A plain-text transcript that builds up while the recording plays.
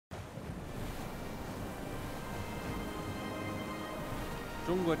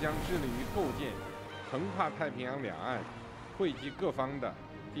中国将致力于构建横跨太平洋两岸、惠及各方的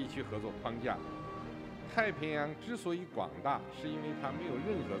地区合作框架。太平洋之所以广大，是因为它没有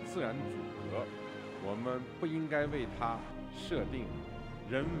任何自然阻隔，我们不应该为它设定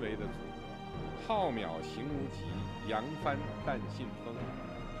人为的阻隔。浩渺行无极，扬帆但信风。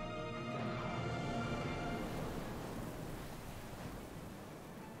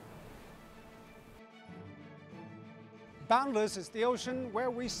Boundless is the ocean where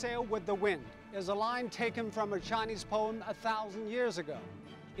we sail with the wind, is a line taken from a Chinese poem 1,000 years ago.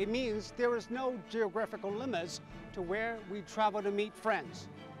 It means there is no geographical limits to where we travel to meet friends.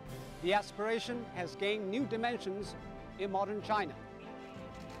 The aspiration has gained new dimensions in modern China.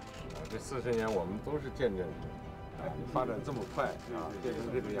 这40年我们都是见证着，发展这么快啊，变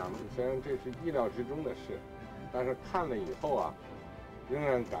成这个样子。虽然这是意料之中的事，但是看了以后啊，仍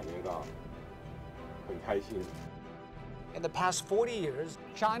然感觉到很开心。In the past 40 years,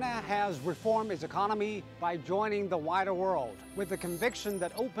 China has reformed its economy by joining the wider world with the conviction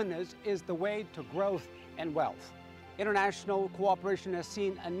that openness is the way to growth and wealth. International cooperation has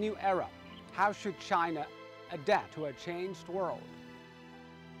seen a new era. How should China adapt to a changed world?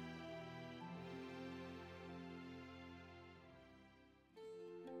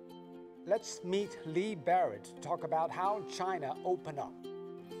 Let's meet Lee Barrett to talk about how China opened up.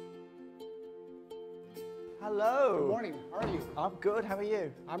 Hello. Good morning. How are you? I'm good. How are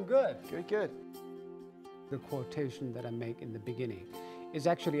you? I'm good. Good, good. The quotation that I make in the beginning is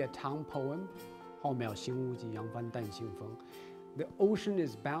actually a Tang poem, 浩渺行无极，扬帆但信风. The ocean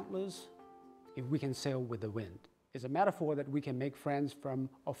is boundless if we can sail with the wind. It's a metaphor that we can make friends from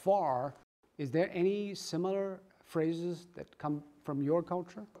afar. Is there any similar phrases that come from your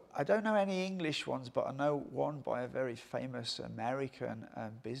culture? I don't know any English ones, but I know one by a very famous American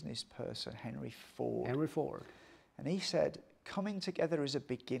business person, Henry Ford. Henry Ford. And he said, coming together is a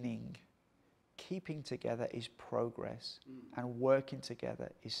beginning, keeping together is progress, and working together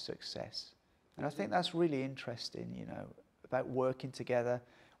is success. And I think that's really interesting, you know, about working together.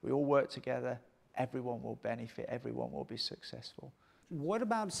 We all work together, everyone will benefit, everyone will be successful. What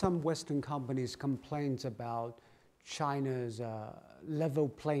about some Western companies' complaints about China's level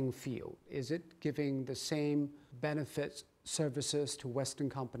playing field? Is it giving the same benefits, services to Western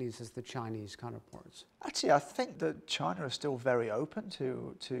companies as the Chinese counterparts? Actually, I think that China is still very open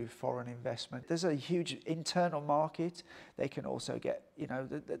to foreign investment. There's a huge internal market. They can also get, you know,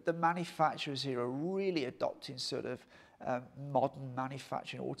 the manufacturers here are really adopting sort of modern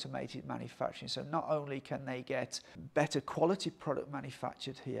manufacturing, automated manufacturing. So not only can they get better quality product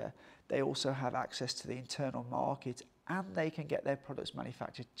manufactured here, they also have access to the internal market and they can get their products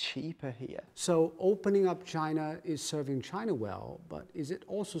manufactured cheaper here. So opening up China is serving China well, but is it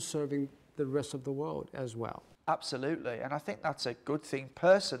also serving the rest of the world as well? Absolutely, and I think that's a good thing.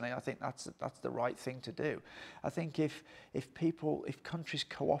 Personally, I think that's the right thing to do. I think if countries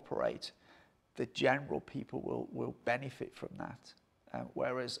cooperate, the general people will benefit from that.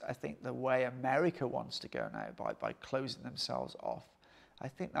 Whereas I think the way America wants to go now, by closing themselves off, I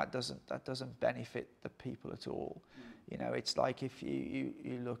think that doesn't benefit the people at all. You know, it's like if you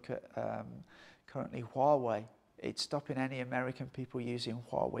look at currently Huawei, it's stopping any American people using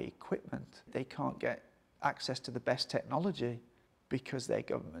Huawei equipment. They can't get access to the best technology because their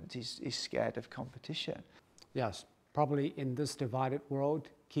government is scared of competition. Yes, probably in this divided world,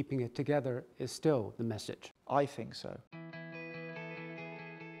 keeping it together is still the message. I think so.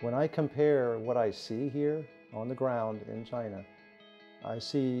 When I compare what I see here on the ground in China, I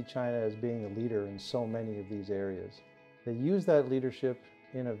see China as being a leader in so many of these areas. They use that leadership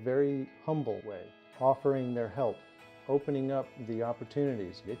in a very humble way, offering their help, opening up the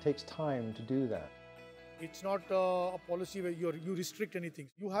opportunities. It takes time to do that. It's not a policy where you restrict anything.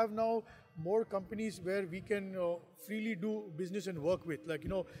 You have now more companies where we can freely do business and work with, like, you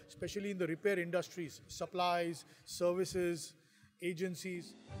know, especially in the repair industries, supplies, services,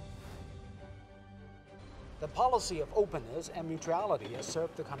 agencies. The policy of openness and mutuality has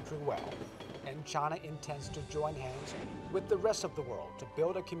served the country well, and China intends to join hands with the rest of the world to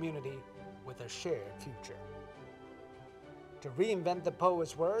build a community with a shared future. To reinvent the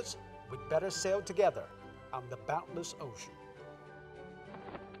poet's words, we'd better sail together on the boundless ocean.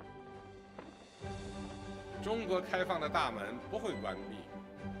 中国开放的大门不会关闭，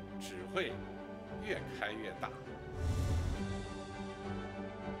只会越开越大。